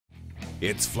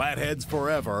It's Flatheads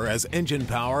forever as engine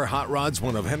power hot rods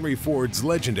one of Henry Ford's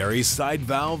legendary side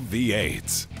valve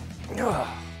V8s.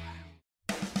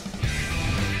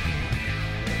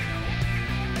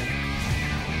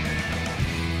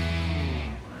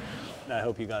 I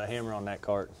hope you got a hammer on that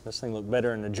cart. This thing looked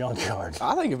better in the junkyard.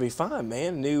 I think it'd be fine,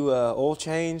 man. New oil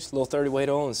change, little 30 weight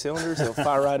oil in cylinders. It'll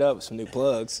fire right up with some new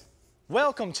plugs.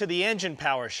 Welcome to the Engine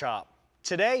Power Shop.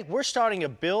 Today, we're starting a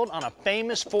build on a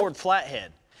famous Ford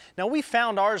Flathead. Now, we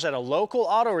found ours at a local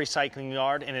auto recycling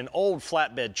yard in an old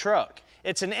flatbed truck.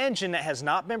 It's an engine that has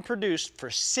not been produced for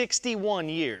 61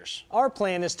 years. Our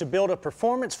plan is to build a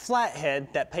performance Flathead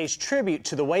that pays tribute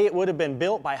to the way it would have been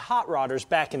built by hot rodders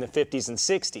back in the 50s and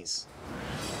 60s.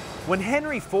 When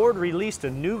Henry Ford released a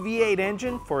new V8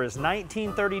 engine for his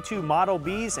 1932 Model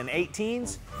Bs and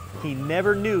 18s, he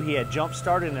never knew he had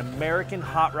jump-started an American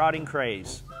hot rodding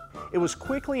craze. It was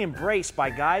quickly embraced by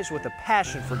guys with a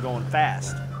passion for going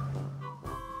fast.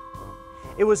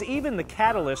 It was even the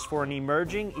catalyst for an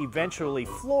emerging, eventually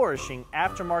flourishing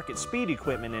aftermarket speed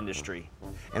equipment industry.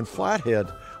 And Flathead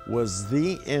was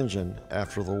the engine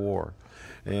after the war.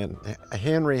 And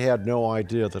Henry had no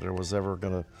idea that it was ever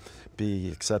going to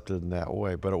be accepted in that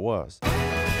way, but it was.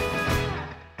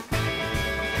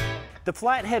 The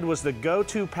Flathead was the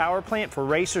go-to power plant for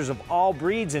racers of all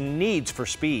breeds and needs for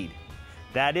speed.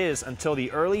 That is, until the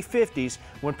early 50s,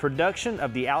 when production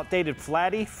of the outdated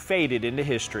Flatty faded into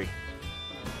history.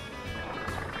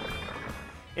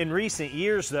 In recent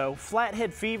years, though,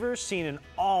 Flathead fever's seen an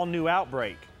all-new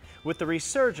outbreak. With the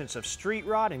resurgence of street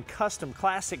rod and custom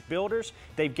classic builders,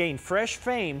 they've gained fresh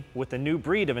fame with a new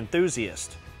breed of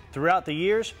enthusiast. Throughout the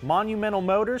years, monumental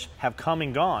motors have come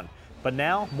and gone, but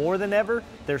now, more than ever,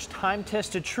 there's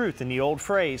time-tested truth in the old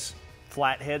phrase,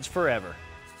 Flatheads forever.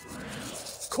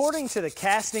 According to the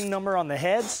casting number on the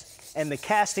heads and the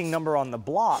casting number on the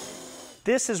block,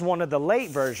 this is one of the late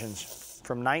versions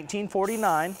from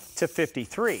 1949 to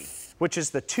 53, which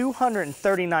is the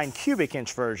 239 cubic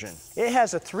inch version. It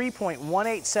has a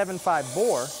 3.1875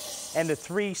 bore and a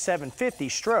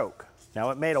 3.750 stroke.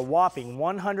 Now, it made a whopping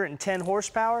 110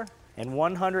 horsepower and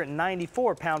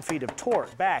 194 pound-feet of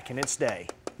torque back in its day.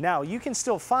 Now, you can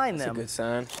still find them, That's a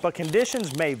good sign. But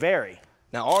conditions may vary.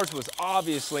 Now, ours was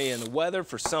obviously in the weather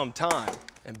for some time,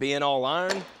 and being all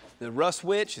iron, the rust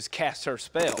witch has cast her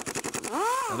spell.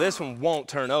 Now, this one won't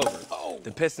turn over.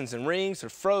 The pistons and rings are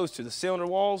froze to the cylinder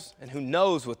walls, and who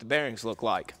knows what the bearings look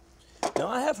like. Now,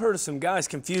 I have heard of some guys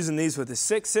confusing these with a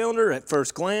 6-cylinder at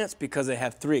first glance because they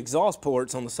have 3 exhaust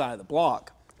ports on the side of the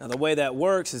block. Now, the way that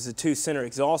works is the 2 center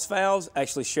exhaust valves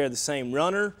actually share the same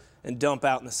runner and dump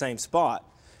out in the same spot.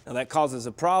 Now, that causes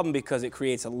a problem because it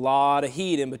creates a lot of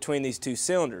heat in between these 2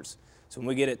 cylinders. So when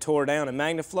we get it tore down in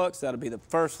MAGNAFLUX, that'll be the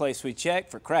first place we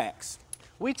check for cracks.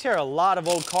 We tear a lot of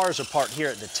old cars apart here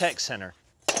at the Tech Center.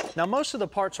 Now, most of the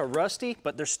parts are rusty,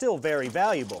 but they're still very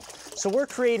valuable. So we're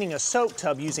creating a soak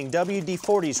tub using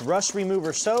WD-40's Rust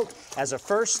Remover Soak as a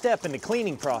first step in the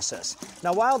cleaning process.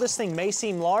 Now, while this thing may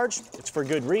seem large, it's for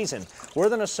good reason. We're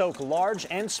going to soak large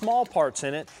and small parts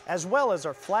in it, as well as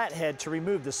our Flathead to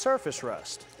remove the surface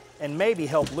rust, and maybe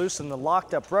help loosen the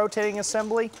locked-up rotating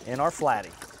assembly in our Flatty.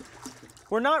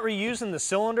 We're not reusing the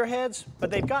cylinder heads,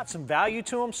 but they've got some value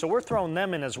to them, so we're throwing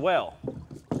them in as well,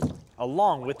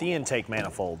 along with the intake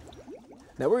manifold.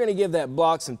 Now, we're going to give that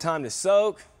block some time to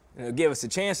soak, and it'll give us a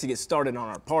chance to get started on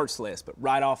our parts list. But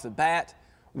right off the bat,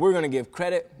 we're going to give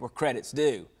credit where credit's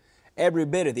due. Every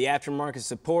bit of the aftermarket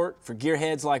support for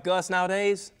gearheads like us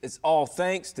nowadays is all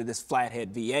thanks to this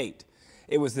Flathead V8.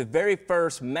 It was the very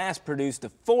first mass-produced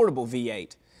affordable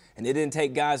V8, and it didn't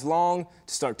take guys long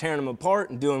to start tearing them apart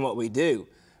and doing what we do,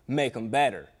 make them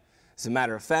better. As a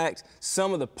matter of fact,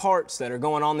 some of the parts that are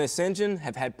going on this engine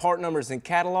have had part numbers in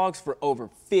catalogs for over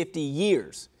 50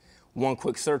 years. One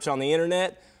quick search on the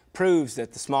internet proves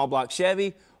that the small block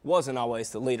Chevy wasn't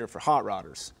always the leader for hot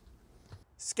rodders.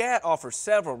 Scat offers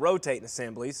several rotating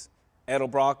assemblies.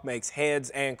 Edelbrock makes heads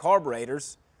and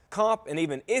carburetors. Comp and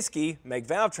even Isky make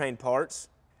valve train parts.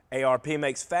 ARP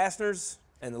makes fasteners,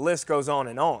 and the list goes on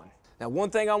and on. Now,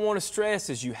 one thing I want to stress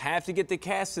is you have to get the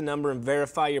casting number and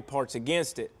verify your parts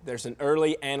against it. There's an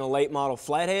early and a late model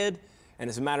Flathead, and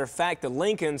as a matter of fact, the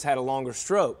Lincolns had a longer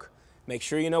stroke. Make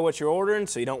sure you know what you're ordering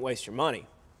so you don't waste your money.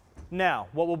 Now,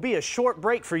 what will be a short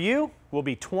break for you will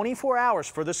be 24 hours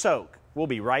for the soak. We'll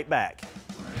be right back.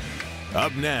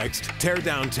 Up next,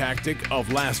 teardown tactic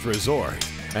of last resort.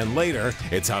 And later,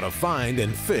 it's how to find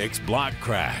and fix block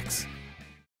cracks.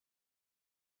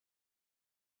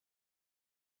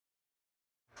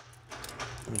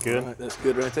 Good. Right, that's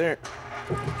good right there.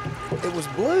 It was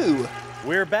blue.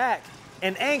 We're back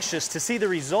and anxious to see the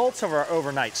results of our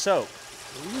overnight soak.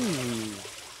 Ooh.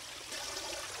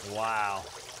 Wow.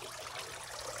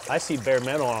 I see bare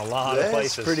metal on a lot of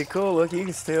places. That's pretty cool. Look, you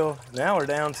can still, now we're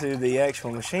down to the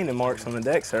actual machining marks on the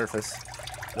deck surface.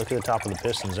 Look at the top of the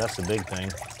pistons, that's the big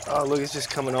thing. Oh, look, it's just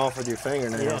coming off with your finger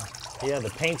now. Yeah, the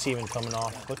paint's even coming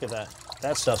off. Look at that.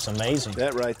 That stuff's amazing.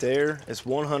 That right there is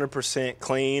 100%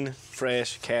 clean,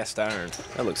 fresh cast iron.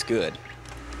 That looks good.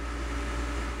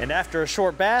 And after a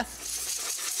short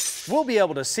bath, we'll be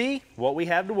able to see what we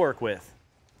have to work with.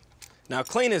 Now,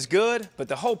 clean is good, but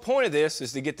the whole point of this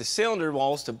is to get the cylinder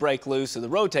walls to break loose of the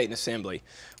rotating assembly.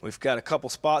 We've got a couple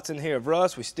spots in here of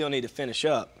rust we still need to finish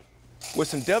up. With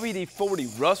some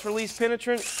WD-40 rust release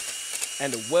penetrant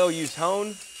and a well-used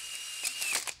hone,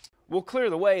 we'll clear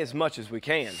the way as much as we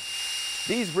can.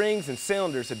 These rings and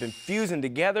cylinders have been fusing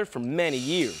together for many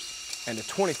years, and a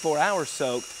 24-hour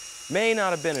soak may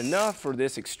not have been enough for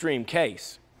this extreme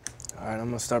case. All right, I'm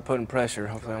gonna start putting pressure.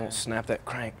 Hopefully I won't snap that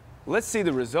crank. Let's see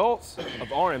the results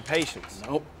of our impatience.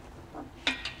 Nope.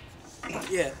 Not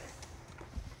yet.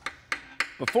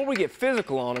 Before we get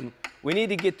physical on them, we need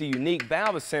to get the unique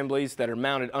valve assemblies that are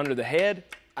mounted under the head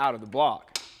out of the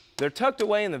block. They're tucked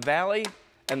away in the valley,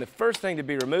 and the first thing to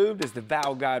be removed is the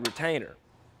valve guide retainer.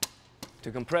 To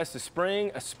compress the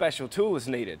spring, a special tool is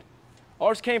needed.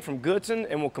 Ours came from Goodson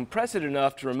and will compress it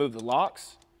enough to remove the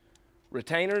locks,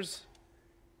 retainers,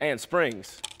 and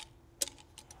springs.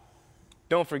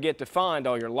 Don't forget to find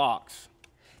all your locks.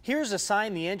 Here's a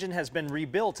sign the engine has been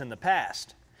rebuilt in the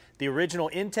past. The original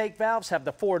intake valves have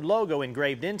the Ford logo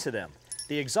engraved into them.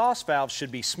 The exhaust valves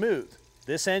should be smooth.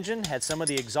 This engine had some of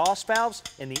the exhaust valves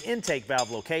in the intake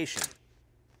valve location.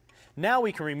 Now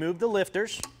we can remove the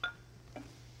lifters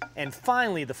and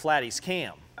finally the FLATTYS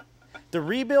cam. The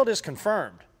rebuild is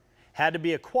confirmed. Had to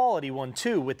be a quality one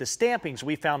too with the stampings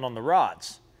we found on the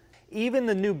rods. Even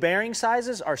the new bearing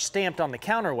sizes are stamped on the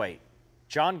counterweight.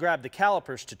 John grabbed the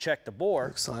calipers to check the bore.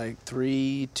 Looks like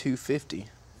 3,250.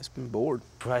 It's been bored.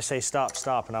 If I say stop,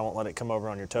 stop, and I won't let it come over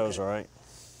on your toes, all right?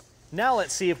 Now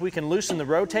let's see if we can loosen the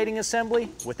rotating assembly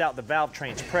without the valve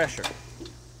train's pressure.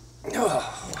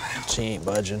 She ain't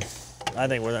budging. I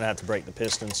think we're gonna have to break the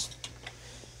pistons.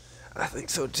 I think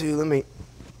so too. Let me.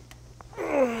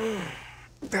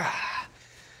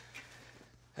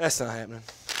 That's not happening.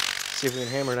 See if we can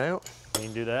hammer it out. We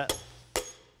can do that.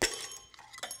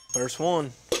 First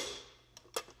one.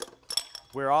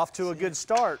 We're off to a good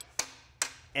start.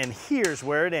 And here's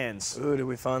where it ends. Ooh, did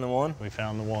we find the one? We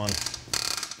found the one.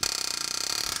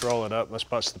 Roll it up, let's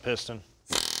bust the piston.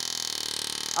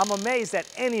 I'm amazed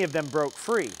that any of them broke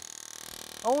free.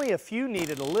 Only a few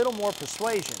needed a little more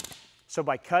persuasion. So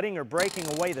by cutting or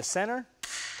breaking away the center,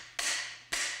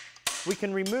 we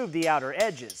can remove the outer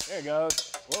edges. There it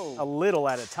goes. Whoa. A little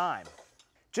at a time.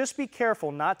 Just be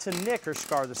careful not to nick or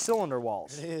scar the cylinder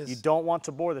walls. It is. You don't want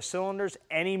to bore the cylinders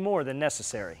any more than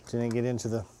necessary. Didn't get into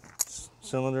the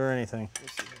cylinder or anything.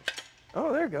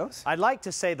 Oh, there it goes. I'd like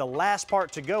to say the last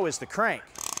part to go is the crank,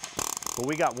 but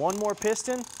we got one more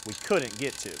piston we couldn't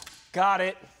get to. Got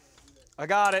it. I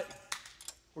got it.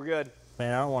 We're good.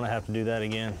 Man, I don't want to have to do that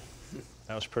again.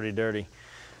 That was pretty dirty.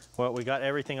 Well, we got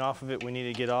everything off of it we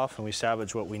needed to get off, and we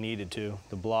salvaged what we needed to.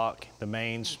 The block, the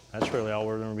mains, that's really all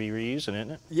we're going to be reusing,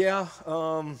 isn't it? Yeah,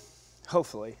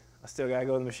 hopefully. I still got to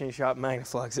go to the machine shop and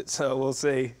MAGNAFLUX it, so we'll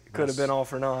see. Could have been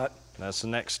off or not. That's the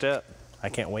next step. I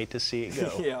can't wait to see it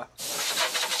go. Yeah.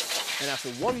 And after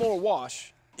one more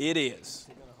wash, it is.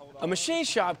 A machine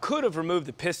shop could have removed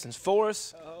the pistons for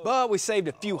us, but we saved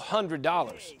a few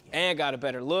 $100s and got a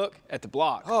better look at the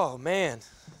block. Oh, man.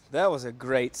 That was a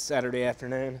great Saturday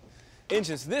afternoon.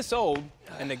 Engines this old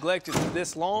and neglected for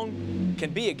this long can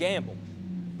be a gamble,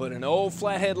 but an old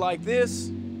flathead like this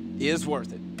is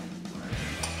worth it.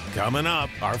 Coming up,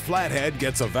 our flathead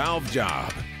gets a valve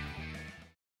job.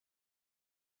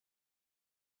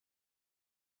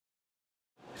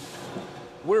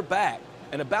 We're back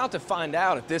and about to find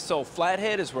out if this old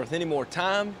flathead is worth any more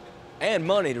time and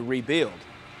money to rebuild.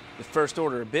 The first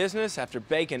order of business after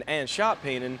baking and shop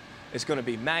painting is going to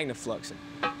be MAGNAFLUXING.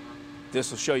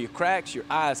 This will show you cracks your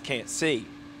eyes can't see,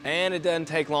 and it doesn't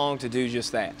take long to do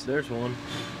just that. There's one.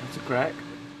 That's a crack.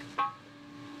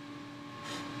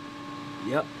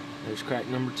 Yep, there's crack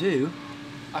number 2.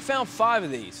 I found 5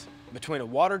 of these between a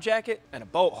water jacket and a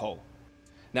bolt hole.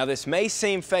 Now this may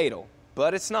seem fatal,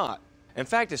 but it's not. In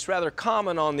fact, it's rather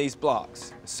common on these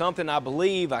blocks. It's something I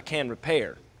believe I can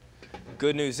repair.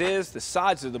 Good news is the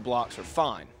sides of the blocks are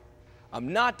fine.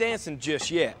 I'm not dancing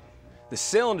just yet. The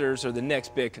cylinders are the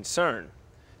next big concern.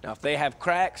 Now, if they have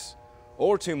cracks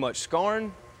or too much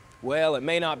scarring, well, it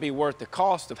may not be worth the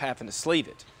cost of having to sleeve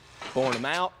it. Boring them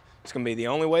out is going to be the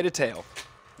only way to tell.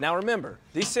 Now remember,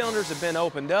 these cylinders have been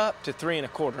opened up to 3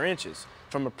 1/4 inches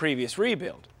from a previous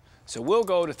rebuild. So we'll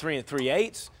go to 3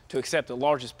 3/8 to accept the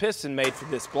largest piston made for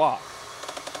this block.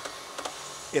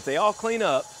 If they all clean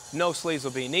up, no sleeves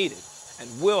will be needed, and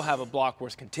we'll have a block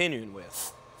worth continuing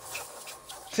with.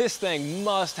 This thing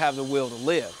must have the will to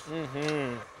live.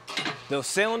 Those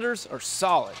cylinders are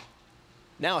solid.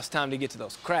 Now it's time to get to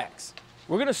those cracks.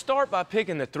 We're gonna start by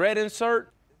picking the thread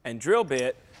insert and drill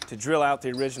bit to drill out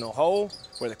the original hole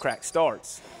where the crack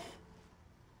starts.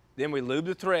 Then we lube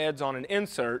the threads on an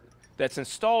insert that's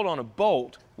installed on a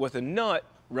bolt with a nut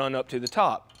run up to the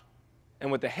top. And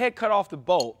with the head cut off the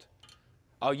bolt,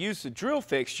 I'll use the drill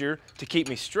fixture to keep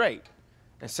me straight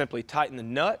and simply tighten the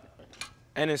nut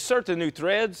and insert the new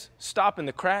threads, stopping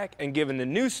the crack and giving the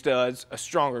new studs a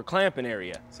stronger clamping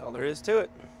area. That's all there is to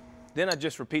it. Then I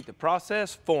just repeat the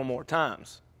process 4 more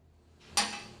times.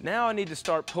 Now I need to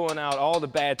start pulling out all the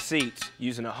bad seats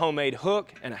using a homemade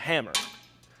hook and a hammer.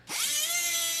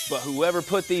 But whoever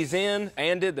put these in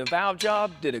and did the valve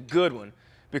job did a good one,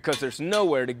 because there's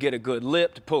nowhere to get a good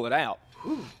lip to pull it out.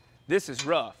 This is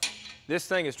rough. This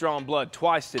thing has drawn blood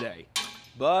twice today.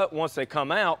 But once they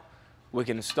come out, we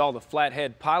can install the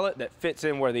flathead pilot that fits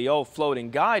in where the old floating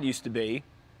guide used to be,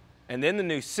 and then the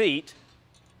new seat,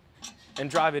 and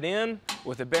drive it in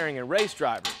with a bearing and race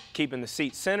driver, keeping the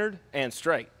seat centered and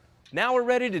straight. Now we're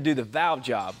ready to do the valve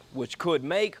job, which could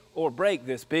make or break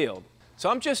this build. So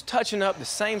I'm just touching up the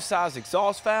same size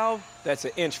exhaust valve that's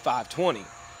an 1.520 inch.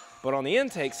 But on the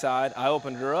intake side, I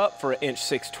opened her up for an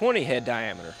 1.620 inch head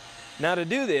diameter. Now to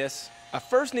do this, I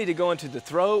first need to go into the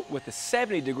throat with a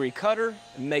 70-degree cutter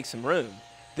and make some room.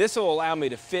 This will allow me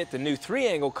to fit the new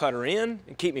 3-angle cutter in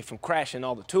and keep me from crashing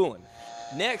all the tooling.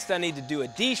 Next, I need to do a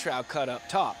D-shroud cut up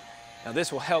top. Now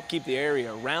this will help keep the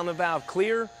area around the valve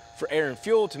clear for air and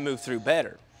fuel to move through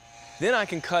better. Then I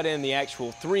can cut in the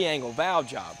actual 3-angle valve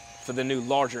job for the new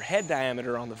larger head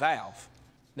diameter on the valve.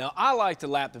 Now I like to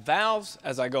lap the valves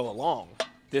as I go along.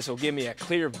 This will give me a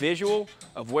clear visual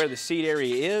of where the seat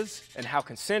area is and how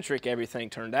concentric everything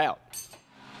turned out.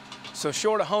 So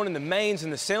short of honing the mains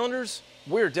and the cylinders,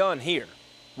 we're done here.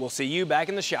 We'll see you back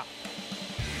in the shop.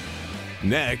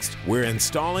 Next, we're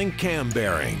installing cam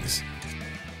bearings.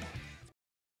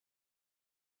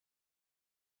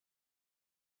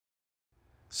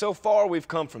 So far, we've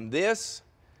come from this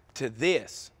to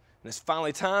this. And it's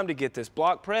finally time to get this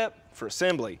block prep for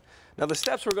assembly. Now, the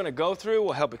steps we're gonna go through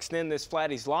will help extend this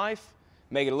Flatty's life,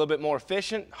 make it a little bit more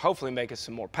efficient, hopefully make us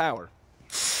some more power.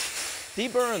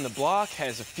 Deburring the block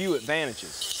has a few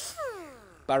advantages.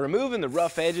 By removing the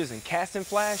rough edges and casting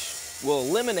flash, we'll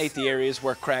eliminate the areas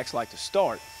where cracks like to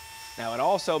start. Now, it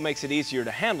also makes it easier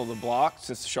to handle the block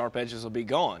since the sharp edges will be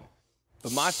gone.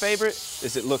 But my favorite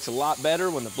is it looks a lot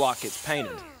better when the block gets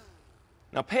painted.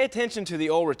 Now pay attention to the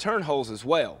oil return holes as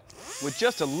well. With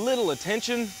just a little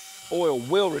attention, oil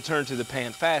will return to the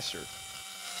pan faster,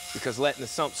 because letting the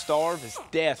sump starve is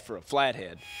death for a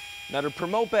flathead. Now to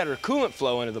promote better coolant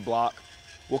flow into the block,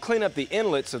 we'll clean up the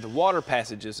inlets of the water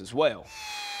passages as well,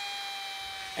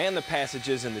 and the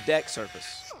passages in the deck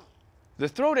surface. The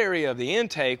throat area of the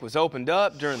intake was opened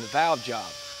up during the valve job.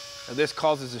 Now this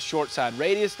causes the short side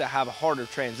radius to have a harder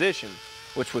transition,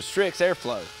 which restricts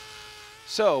airflow.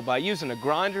 So by using a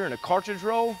grinder and a cartridge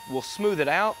roll, we'll smooth it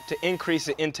out to increase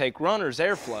the intake runner's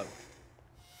airflow.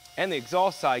 And the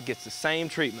exhaust side gets the same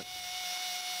treatment.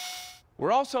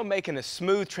 We're also making a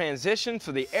smooth transition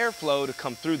for the airflow to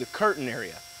come through the curtain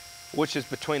area, which is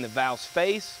between the valve's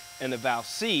face and the valve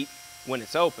seat when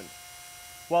it's open.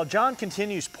 While John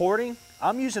continues porting,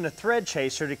 I'm using a thread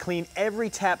chaser to clean every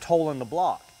tapped hole in the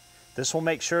block. This will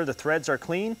make sure the threads are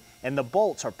clean and the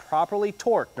bolts are properly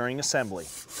torqued during assembly.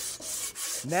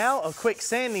 Now a quick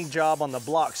sanding job on the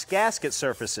block's gasket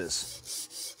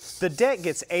surfaces. The deck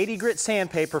gets 80 grit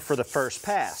sandpaper for the first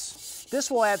pass.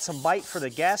 This will add some bite for the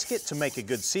gasket to make a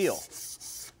good seal.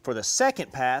 For the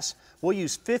second pass, we'll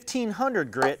use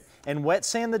 1500 grit and wet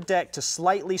sand the deck to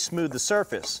slightly smooth the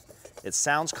surface. It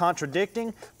sounds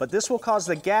contradicting, but this will cause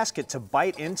the gasket to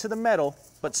bite into the metal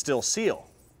but still seal.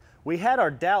 We had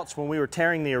our doubts when we were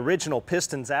tearing the original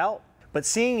pistons out, but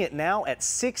seeing it now at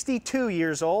 62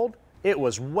 years old, it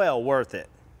was well worth it.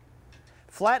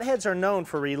 Flatheads are known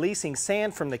for releasing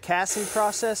sand from the casting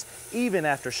process even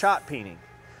after shot peening.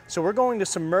 So we're going to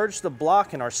submerge the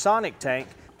block in our sonic tank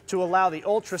to allow the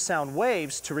ultrasound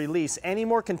waves to release any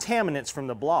more contaminants from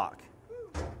the block.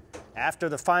 After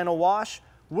the final wash,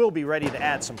 we'll be ready to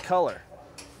add some color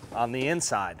on the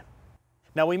inside.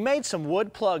 Now we made some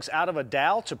wood plugs out of a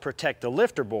dowel to protect the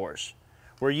lifter bores.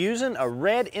 We're using a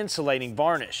red insulating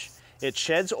varnish. It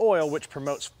sheds oil, which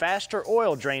promotes faster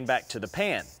oil drain back to the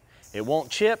pan. It won't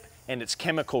chip and it's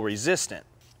chemical resistant.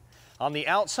 On the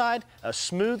outside, a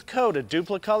smooth coat of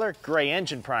Dupli-Color gray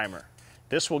engine primer.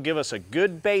 This will give us a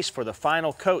good base for the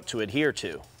final coat to adhere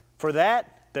to. For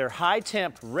that, they're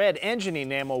high-temp red engine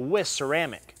enamel with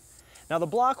ceramic. Now the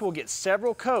block will get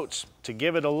several coats to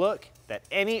give it a look that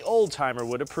any old-timer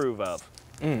would approve of.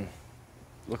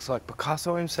 Looks like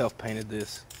Picasso himself painted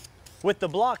this. With the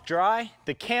block dry,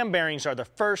 the cam bearings are the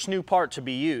first new part to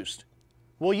be used.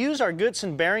 We'll use our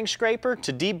Goodson bearing scraper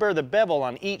to deburr the bevel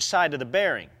on each side of the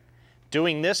bearing.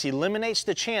 Doing this eliminates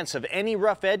the chance of any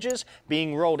rough edges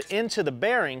being rolled into the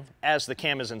bearing as the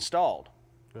cam is installed.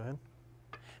 Go ahead.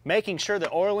 Making sure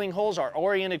the oiling holes are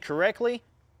oriented correctly,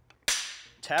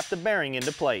 tap the bearing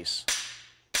into place.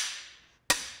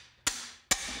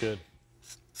 Good.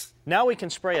 Now we can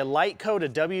spray a light coat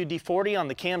of WD-40 on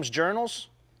the cam's journals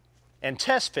and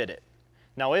test fit it.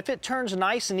 Now if it turns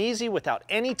nice and easy without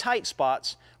any tight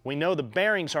spots, we know the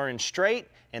bearings are in straight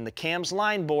and the cam's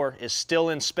line bore is still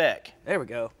in spec. There we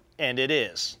go. And it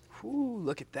is. Ooh,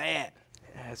 look at that.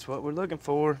 That's what we're looking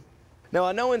for. Now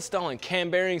I know installing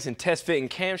cam bearings and test fitting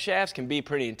camshafts can be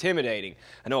pretty intimidating.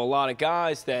 I know a lot of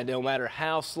guys that no matter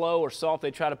how slow or soft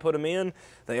they try to put them in,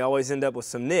 they always end up with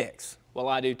some nicks. Well,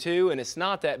 I do too, and it's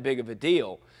not that big of a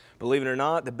deal. Believe it or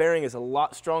not, the bearing is a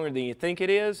lot stronger than you think it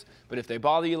is, but if they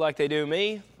bother you like they do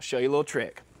me, I'll show you a little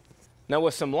trick. Now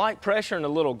with some light pressure and a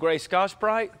little gray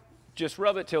Scotch-Brite, just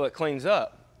rub it till it cleans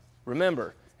up.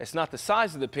 Remember, it's not the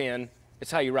size of the pin,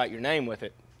 it's how you write your name with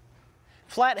it.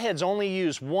 Flatheads only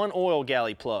use one oil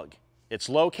galley plug. It's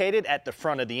located at the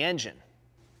front of the engine.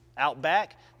 Out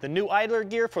back, the new idler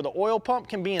gear for the oil pump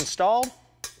can be installed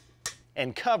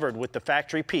and covered with the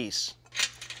factory piece.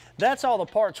 That's all the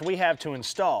parts we have to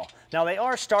install. Now they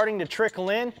are starting to trickle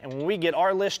in, and when we get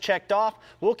our list checked off,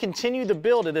 we'll continue the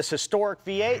build of this historic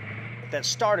V8 that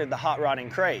started the hot rodding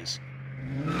craze.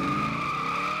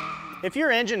 If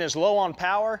your engine is low on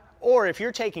power, or if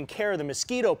you're taking care of the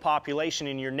mosquito population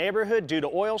in your neighborhood due to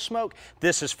oil smoke,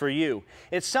 this is for you.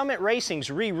 It's Summit Racing's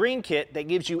Re-Ring Kit that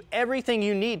gives you everything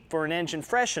you need for an engine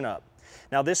freshen up.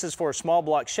 Now this is for a small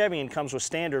block Chevy and comes with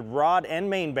standard rod and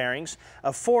main bearings,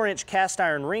 a 4-inch cast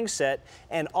iron ring set,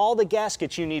 and all the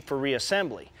gaskets you need for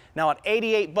reassembly. Now at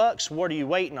 88 bucks, what are you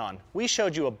waiting on? We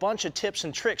showed you a bunch of tips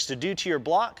and tricks to do to your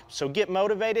block, so get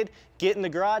motivated, get in the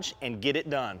garage, and get it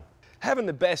done. Having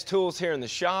the best tools here in the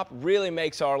shop really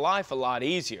makes our life a lot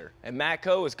easier, and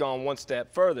Matco has gone one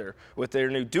step further with their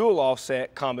new dual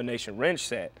offset combination wrench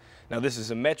set. Now this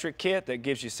is a metric kit that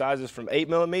gives you sizes from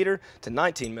 8mm to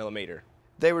 19mm.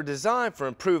 They were designed for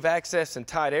improved access in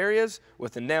tight areas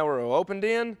with a narrow opened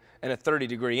end and a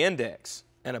 30-degree index,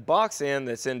 and a box end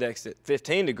that's indexed at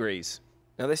 15 degrees.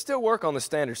 Now they still work on the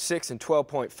standard 6 and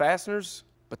 12-point fasteners,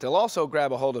 but they'll also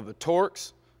grab a hold of a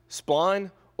Torx,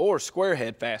 spline, or square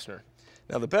head fastener.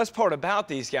 Now the best part about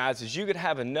these guys is you could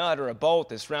have a nut or a bolt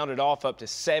that's rounded off up to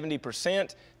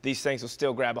 70%. These things will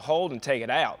still grab a hold and take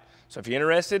it out. So if you're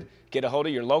interested, get a hold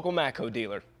of your local Matco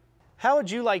dealer. How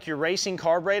would you like your racing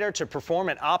carburetor to perform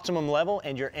at optimum level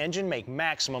and your engine make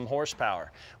maximum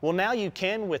horsepower? Well, now you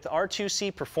can with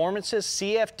R2C Performance's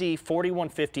CFD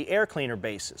 4150 air cleaner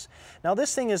bases. Now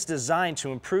this thing is designed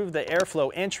to improve the airflow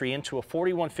entry into a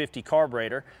 4150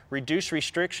 carburetor, reduce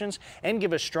restrictions, and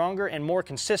give a stronger and more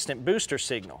consistent booster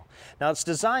signal. Now it's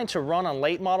designed to run on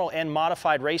late model and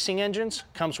modified racing engines,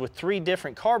 comes with 3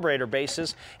 different carburetor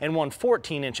bases and one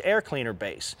 14-inch air cleaner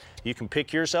base. You can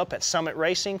pick yours up at Summit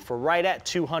Racing for right at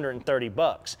 230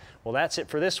 bucks. Well, that's it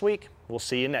for this week. We'll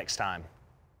see you next time.